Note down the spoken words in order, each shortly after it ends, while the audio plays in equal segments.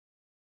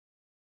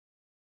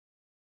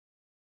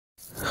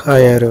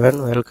Hi everyone,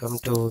 welcome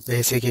to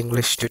Basic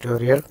English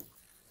Tutorial.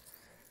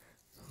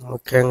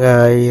 ముఖ్యంగా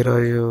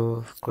ఈరోజు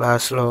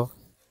క్లాస్లో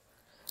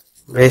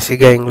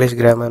బేసిక్గా ఇంగ్లీష్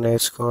గ్రామర్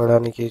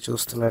నేర్చుకోవడానికి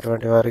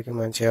చూస్తున్నటువంటి వారికి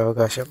మంచి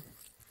అవకాశం.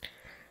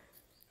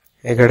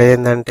 ఇక్కడ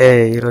ఏంటంటే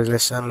ఈరోజు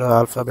లెసన్లో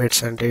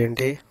ఆల్ఫాబెట్స్ అంటే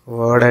ఏంటి,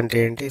 వర్డ్ అంటే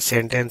ఏంటి,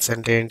 సెంటెన్స్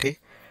అంటే ఏంటి,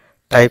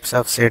 టైప్స్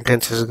ఆఫ్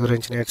సెంటెన్సెస్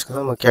గురించి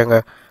నేర్చుకుందాం. ముఖ్యంగా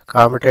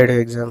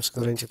కాంపిటేటివ్ ఎగ్జామ్స్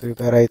గురించి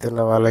ప్రిపేర్ అవుతున్న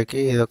వాళ్ళకి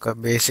ఇది ఒక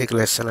బేసిక్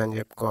లెసన్ అని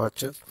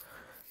చెప్పుకోవచ్చు.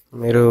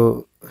 మీరు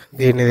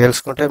దీన్ని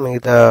తెలుసుకుంటే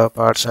మిగతా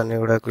పార్ట్స్ అన్నీ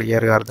కూడా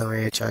క్లియర్గా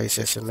అర్థమయ్యే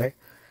ఛాయిసెస్ ఉన్నాయి.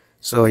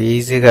 సో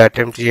ఈజీగా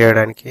అటెంప్ట్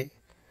చేయడానికి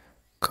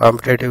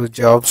కాంపిటేటివ్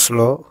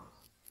జాబ్స్లో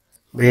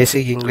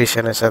బేసిక్ ఇంగ్లీష్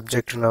అనే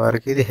సబ్జెక్ట్ ఉన్న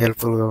వారికి ఇది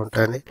హెల్ప్ఫుల్గా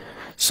ఉంటుంది.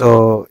 సో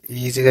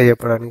ఈజీగా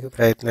చెప్పడానికి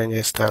ప్రయత్నం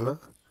చేస్తాను.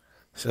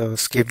 సో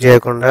స్కిప్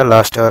చేయకుండా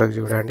లాస్ట్ వరకు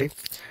చూడండి.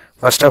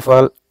 ఫస్ట్ ఆఫ్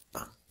ఆల్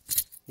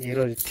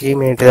ఈరోజు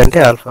థీమ్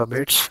ఏంటిదంటే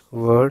alphabets,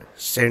 word,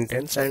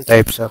 sentence and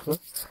types of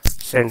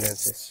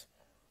sentences.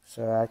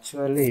 So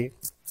actually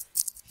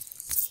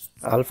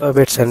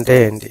alphabets అంటే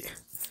ఏంటి?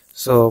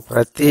 సో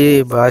ప్రతి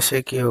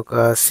భాషకి ఒక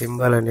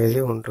సింబల్ అనేది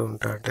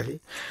ఉంటుంది.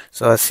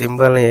 సో ఆ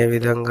సింబల్ని ఏ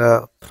విధంగా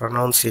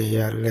ప్రొనౌన్స్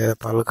చేయాలి లేదా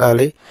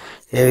పలకాలి,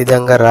 ఏ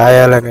విధంగా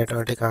రాయాలి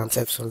అనేటువంటి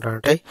కాన్సెప్ట్స్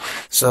ఉంటాయి.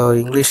 సో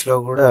ఇంగ్లీష్లో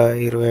కూడా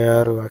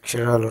 26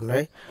 అక్షరాలు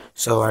ఉన్నాయి.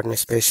 సో వాటిని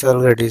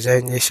స్పెషల్గా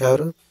డిజైన్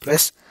చేశారు,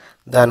 ప్లస్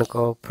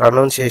దానికి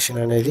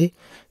ప్రొనౌన్సియేషన్ అనేది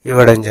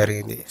ఇవ్వడం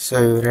జరిగింది. సో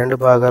ఇవి రెండు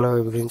భాగాలు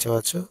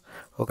విభజించవచ్చు.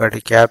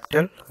 ఒకటి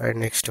capital and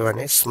next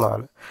one is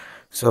small.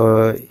 So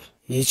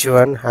each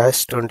one has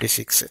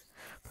 26.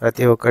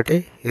 ప్రతి ఒక్కటి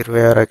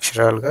 26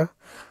 అక్షరాలుగా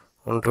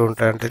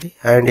ఉంటుంది.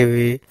 అండ్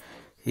ఇవి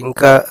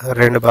ఇంకా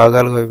రెండు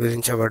భాగాలుగా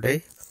విభజించబడ్డాయి.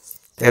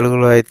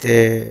 తెలుగులో అయితే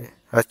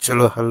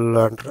అచ్చులు, హల్లులు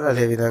అంటారు.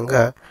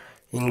 అదేవిధంగా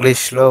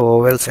ఇంగ్లీష్లో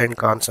ఓవెల్స్ అండ్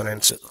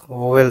కాన్సోనెంట్స్.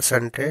 ఓవెల్స్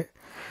అంటే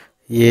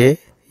ఏ,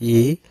 ఈ,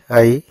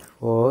 ఐ,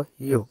 ఓ,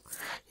 యు.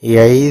 ఈ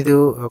 5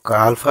 ఒక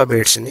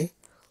ఆల్ఫాబెట్స్ని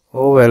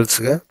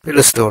ఓవెల్స్గా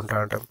పిలుస్తూ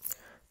ఉంటాం.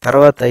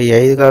 తర్వాత ఈ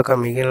 5 కాక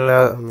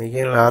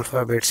మిగిలిన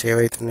ఆల్ఫాబెట్స్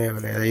ఏవైతున్నాయో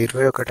లేదా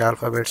 21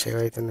 ఆల్ఫాబెట్స్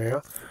ఏవైతున్నాయో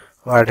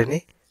వాటిని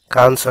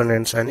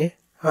కాన్సోనెంట్స్ అని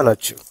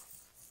అనొచ్చు.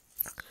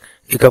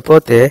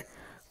 ఇకపోతే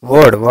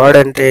వర్డ్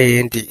అంటే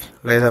ఏంటి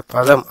లేదా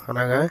పదం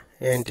అనగా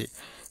ఏంటి?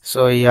 సో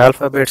ఈ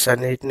ఆల్ఫాబెట్స్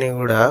అన్నిటినీ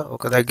కూడా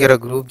ఒక దగ్గర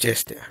గ్రూప్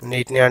చేస్తే,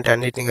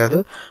 అన్నిటిని కాదు,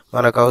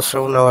 మనకు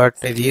అవసరం ఉన్న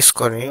వాటిని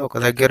తీసుకొని ఒక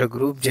దగ్గర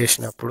గ్రూప్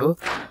చేసినప్పుడు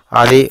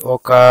అది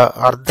ఒక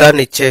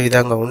అర్థాన్ని ఇచ్చే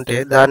విధంగా ఉంటే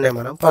దాన్నే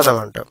మనం పదం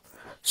అంటాం.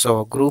 So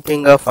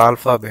grouping of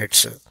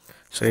alphabets.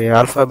 So ఈ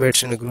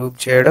ఆల్ఫాబెట్స్ని గ్రూప్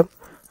చేయడం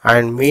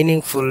and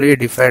meaningfully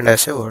defined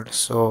as a word.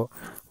 So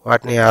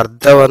వాటిని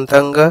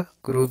అర్థవంతంగా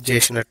గ్రూప్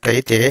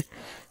చేసినట్టయితే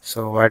సో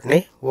వాటిని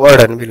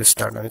వర్డ్ అని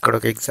పిలుస్తాను. ఇక్కడ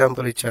ఒక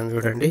ఎగ్జాంపుల్ ఇచ్చాను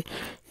చూడండి,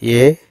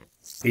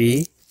 APPLE.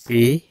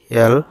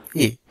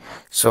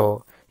 సో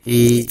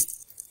ఈ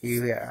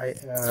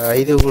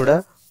 5 కూడా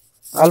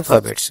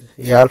ఆల్ఫాబెట్స్.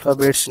 ఈ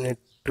ఆల్ఫాబెట్స్ని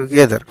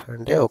టుగెదర్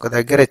అంటే ఒక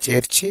దగ్గర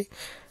చేర్చి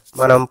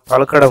మనం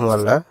పలకడం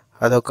వల్ల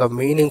అదొక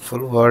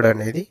మీనింగ్ఫుల్ వర్డ్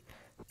అనేది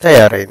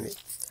తయారైంది.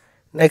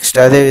 నెక్స్ట్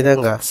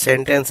అదేవిధంగా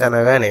సెంటెన్స్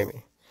అనగానేమి?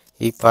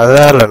 ఈ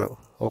పదాలను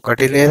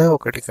ఒకటి లేదా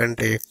ఒకటి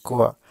కంటే ఎక్కువ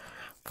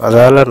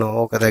పదాలను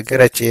ఒక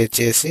దగ్గర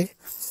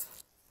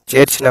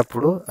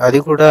చేర్చినప్పుడు అది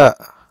కూడా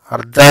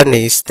అర్థాన్ని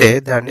ఇస్తే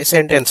దాన్ని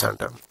సెంటెన్స్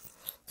అంటాం.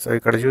 సో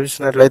ఇక్కడ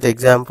చూసినట్లయితే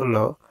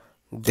ఎగ్జాంపుల్లో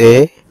they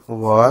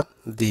van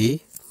the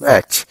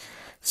match.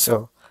 So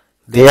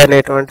they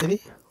అనేటువంటిది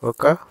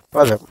ఒక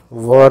పదం,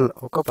 వాన్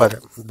ఒక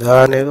పదం, ద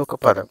అనేది ఒక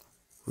పదం,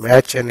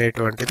 మ్యాచ్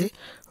అనేటువంటిది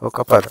ఒక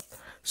పదం.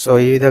 సో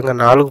ఈ విధంగా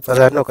 4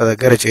 పదాన్ని ఒక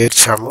దగ్గర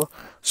చేర్చాము.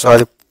 సో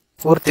అది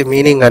పూర్తి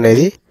మీనింగ్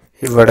అనేది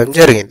ఇవ్వడం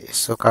జరిగింది.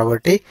 సో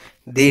కాబట్టి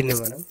దీన్ని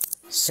మనం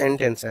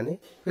సెంటెన్స్ అని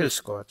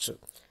పిలుచుకోవచ్చు.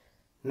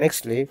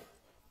 Nextly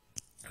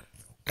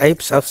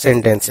types of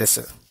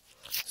sentences.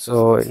 So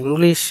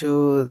English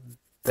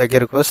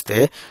దగ్గరకు వస్తే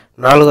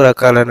 4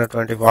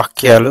 రకాలైనటువంటి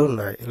వాక్యాలు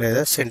ఉన్నాయి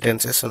లేదా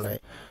సెంటెన్సెస్ ఉన్నాయి.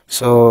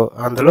 సో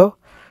అందులో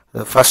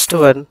ఫస్ట్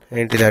వన్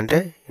ఏంటిదంటే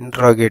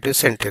ఇంట్రాగేటివ్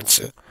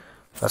సెంటెన్స్.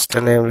 ఫస్ట్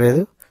అని ఏం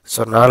లేదు.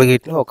 సో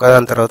 4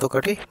 ఒకదాని తర్వాత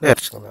ఒకటి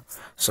నేర్చుకుందాం.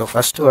 So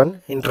first one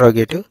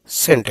interrogative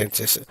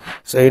sentences.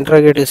 So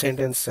interrogative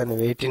sentences అని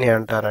వేటిని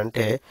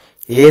అంటారంటే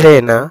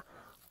ఏదైనా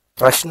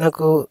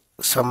ప్రశ్నకు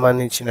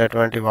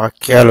సంబంధించినటువంటి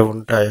వాక్యాలు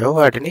ఉంటాయో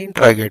వాటిని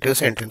ఇంట్రాగేటివ్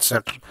సెంటెన్స్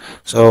అంటారు.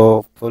 సో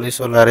పోలీసు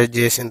వాళ్ళు అరెస్ట్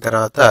చేసిన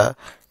తర్వాత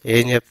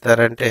ఏం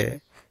చెప్తారంటే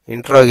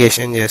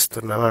ఇంట్రాగేషన్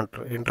చేస్తున్నాం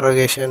అంటారు.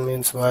 ఇంట్రాగేషన్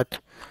మీన్స్ వాట్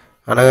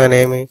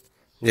అనగానేమి?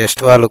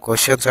 జస్ట్ వాళ్ళు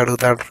క్వశ్చన్స్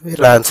అడుగుతాంటారు,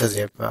 ఇలా ఆన్సర్స్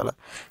చెప్పాలి.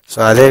 సో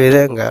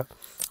అదేవిధంగా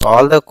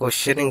all the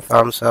questioning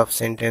forms of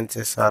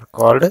sentences are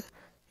called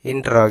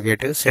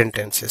interrogative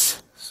sentences.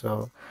 So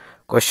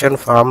question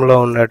ఫామ్లో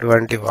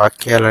ఉన్నటువంటి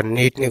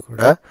వాక్యాలన్నిటినీ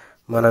కూడా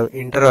మనం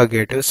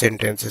ఇంటరాగేటివ్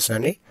సెంటెన్సెస్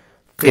అని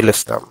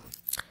పిలుస్తాం.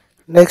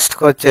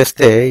 నెక్స్ట్కి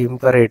వచ్చేస్తే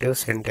ఇంపరేటివ్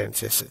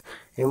సెంటెన్సెస్.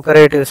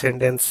 ఇంపరేటివ్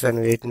సెంటెన్సెస్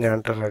అని వీటిని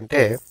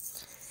అంటారంటే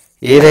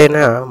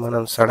ఏదైనా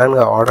మనం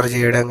సడన్గా ఆర్డర్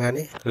చేయడం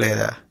కానీ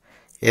లేదా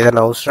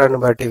ఏదైనా అవసరాన్ని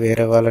బట్టి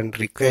వేరే వాళ్ళని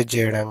రిక్వెస్ట్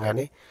చేయడం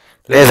కానీ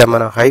లేదా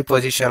మనం హై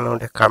పొజిషన్లో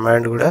ఉంటే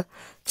కమాండ్ కూడా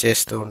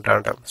చేస్తూ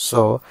ఉంటాం.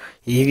 సో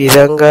ఈ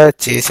విధంగా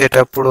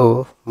చేసేటప్పుడు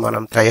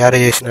మనం తయారు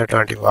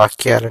చేసినటువంటి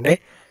వాక్యాలనే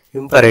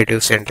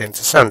ఇంపరేటివ్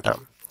సెంటెన్సెస్ అంటాం.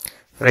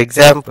 ఫర్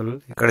ఎగ్జాంపుల్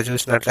ఇక్కడ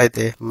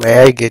చూసినట్లయితే may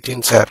I get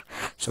in sir.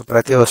 So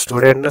ప్రతి ఒక్క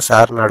స్టూడెంట్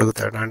సార్ని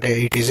అడుగుతాడు, అంటే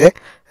ఇట్ ఈస్ ఏ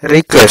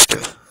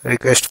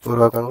రిక్వెస్ట్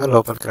పూర్వకంగా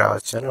లోపలికి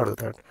రావచ్చు అని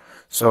అడుగుతాడు.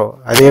 So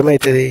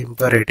అదేమవుతుంది,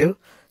 imperative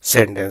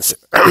sentence.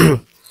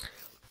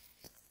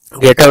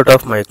 Get out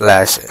of my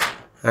class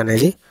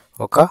అనేది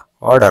ఒక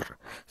ఆర్డర్.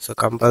 సో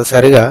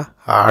కంపల్సరీగా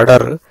ఆ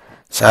ఆర్డర్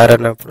సార్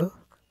అన్నప్పుడు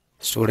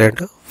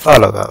స్టూడెంట్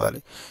ఫాలో కావాలి.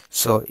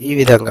 సో ఈ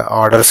విధంగా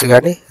ఆర్డర్స్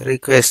కానీ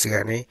రిక్వెస్ట్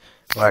కానీ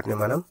వాటిని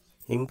మనం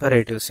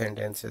ఇంపరేటివ్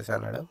సెంటెన్సెస్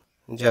అనడం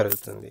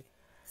జరుగుతుంది.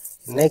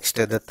 నెక్స్ట్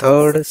ద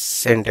థర్డ్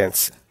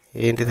సెంటెన్స్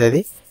ఏంటిది,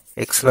 అది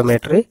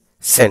ఎక్స్క్లమేటరీ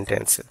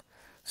సెంటెన్స్.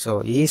 సో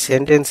ఈ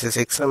సెంటెన్సెస్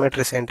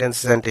ఎక్స్క్లమేటరీ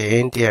సెంటెన్సెస్ అంటే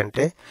ఏంటి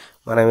అంటే,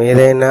 మనం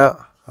ఏదైనా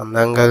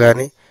అందంగా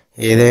కానీ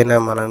ఏదైనా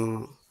మనం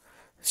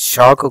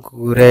షాక్కు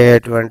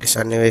గురయ్యేటువంటి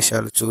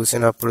సన్నివేశాలు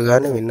చూసినప్పుడు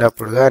కానీ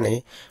విన్నప్పుడు కానీ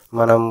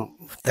మనం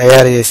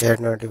తయారు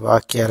చేసేటువంటి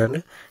వాక్యాలను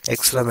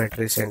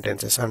ఎక్స్క్లమేటరీ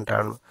సెంటెన్సెస్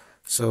అంటాను.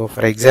 So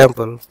for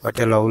example what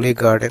a lovely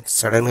garden.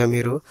 సడన్గా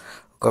మీరు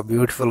ఒక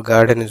బ్యూటిఫుల్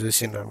గార్డెన్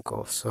చూసిండ్రు అనుకో,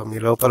 సో మీ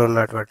లోపల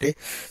ఉన్నటువంటి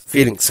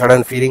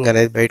సడన్ ఫీలింగ్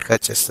అనేది బయటకు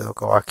వచ్చేస్తుంది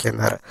ఒక వాక్యం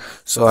ద్వారా.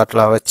 సో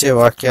అట్లా వచ్చే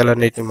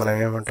వాక్యాలన్నిటిని మనం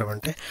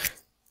ఏమంటామంటే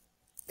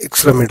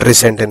ఎక్స్క్లమేటరీ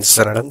సెంటెన్సెస్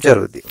అనడం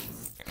జరుగుద్ది.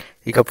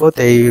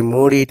 ఇకపోతే ఈ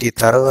మూడిటి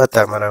తర్వాత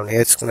మనం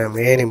నేర్చుకునే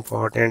main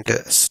important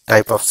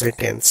type of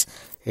sentence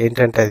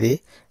ఏంటంటే అది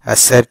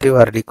అసర్టివ్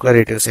ఆర్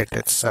డిక్లరేటివ్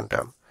సెంటెన్సెస్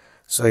అంటాం.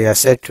 సో ఈ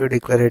అసర్టివ్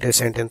డిక్లరేటివ్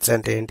సెంటెన్స్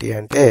అంటే ఏంటి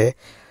అంటే,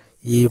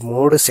 ఈ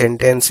మూడు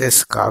సెంటెన్సెస్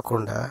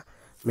కాకుండా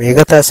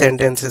మిగతా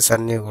సెంటెన్సెస్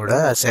అన్నీ కూడా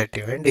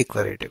అసర్టివ్ అండ్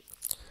డిక్లరేటివ్.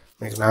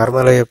 మీకు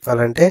నార్మల్గా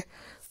చెప్పాలంటే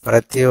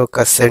ప్రతి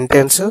ఒక్క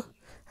సెంటెన్స్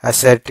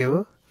అసర్టివ్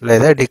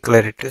లేదా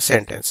డిక్లరేటివ్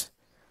సెంటెన్స్.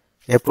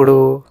 ఎప్పుడు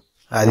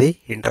అది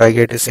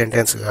ఇంటరాగేటివ్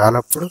సెంటెన్స్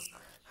కానప్పుడు,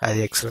 అది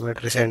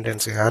ఎక్స్క్లమేటరీ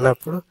సెంటెన్స్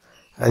కానప్పుడు,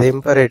 అది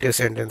ఇంపరేటివ్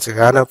సెంటెన్స్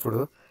కానప్పుడు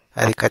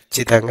అది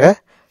ఖచ్చితంగా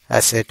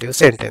అసర్టివ్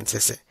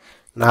సెంటెన్సెస్.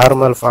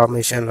 నార్మల్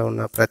ఫార్మేషన్లో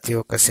ఉన్న ప్రతి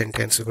ఒక్క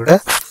సెంటెన్స్ కూడా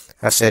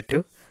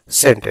అసర్టివ్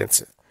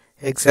సెంటెన్స్.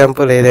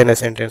 ఎగ్జాంపుల్ ఏదైనా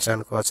సెంటెన్స్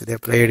అనుకోవచ్చు, they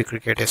played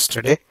cricket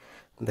yesterday,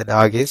 the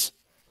dog is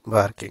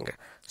barking.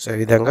 So ఈ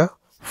విధంగా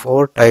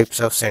 4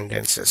 టైప్స్ ఆఫ్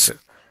సెంటెన్సెస్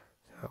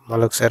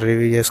మళ్ళొకసారి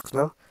రివ్యూ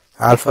చేసుకుందాం.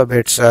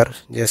 Alphabets are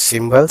just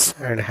symbols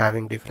and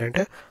having different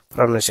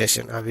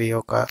pronunciation. అవి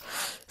ఒక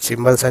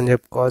సింబల్స్ అని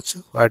చెప్పుకోవచ్చు,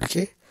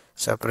 వాటికి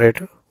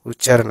సపరేట్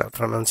ఉచ్చారణ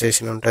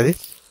ప్రొనౌన్సియేషన్ ఉంటుంది.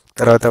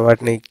 తర్వాత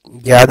వాటిని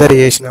గ్యాదర్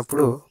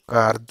చేసినప్పుడు ఒక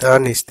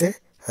అర్థాన్ని ఇస్తే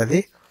అది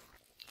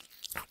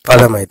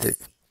పదం అవుతుంది.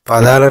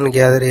 పదాలను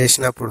గ్యాదర్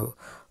చేసినప్పుడు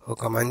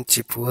ఒక మంచి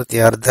పూర్తి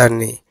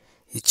అర్థాన్ని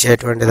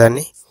ఇచ్చేటువంటి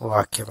దాన్ని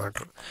వాక్యం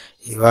అంటారు.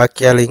 ఈ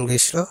వాక్యాలు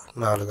ఇంగ్లీష్లో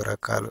 4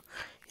 రకాలు.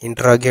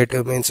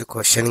 Interrogative means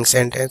questioning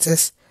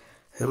sentences,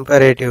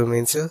 imperative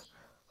means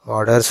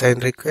orders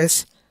and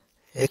request,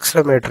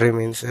 exclamatory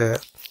means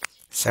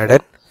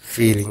sudden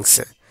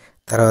feelings,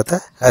 తర్వాత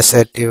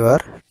అసర్టివ్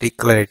ఆర్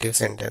డిక్లరేటివ్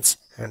సెంటెన్స్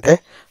అంటే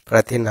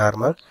ప్రతి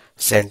నార్మల్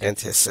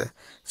సెంటెన్సెస్.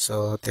 సో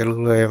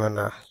తెలుగులో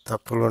ఏమన్నా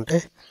తప్పులు ఉంటే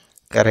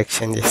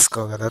కరెక్షన్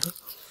చేసుకోగలరు.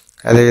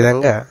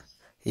 అదేవిధంగా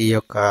ఈ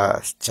యొక్క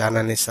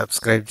ఛానల్ని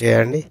సబ్స్క్రైబ్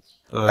చేయండి,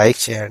 లైక్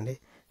చేయండి,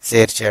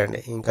 షేర్ చేయండి.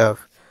 ఇంకా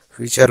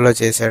ఫ్యూచర్లో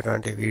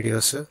చేసేటువంటి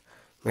వీడియోస్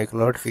మీకు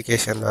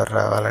నోటిఫికేషన్ ద్వారా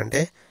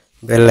రావాలంటే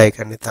బెల్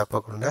ఐకాన్ని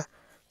తప్పకుండా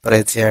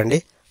ప్రెస్ చేయండి.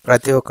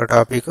 ప్రతి ఒక్క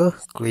టాపిక్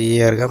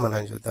క్లియర్గా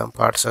మనం చూద్దాం.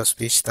 పార్ట్స్ ఆఫ్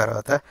స్పీచ్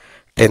తర్వాత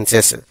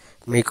టెన్సెస్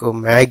మీకు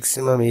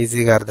మ్యాక్సిమం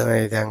ఈజీగా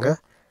అర్థమయ్యే విధంగా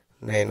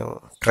నేను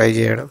ట్రై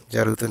చేయడం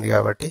జరుగుతుంది.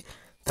 కాబట్టి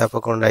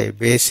తప్పకుండా ఈ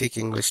బేసిక్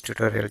ఇంగ్లీష్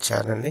ట్యూటోరియల్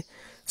ఛానల్ని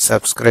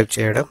సబ్స్క్రైబ్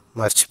చేయడం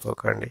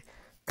మర్చిపోకండి.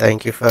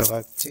 Thank you for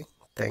watching.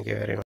 Thank you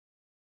very much.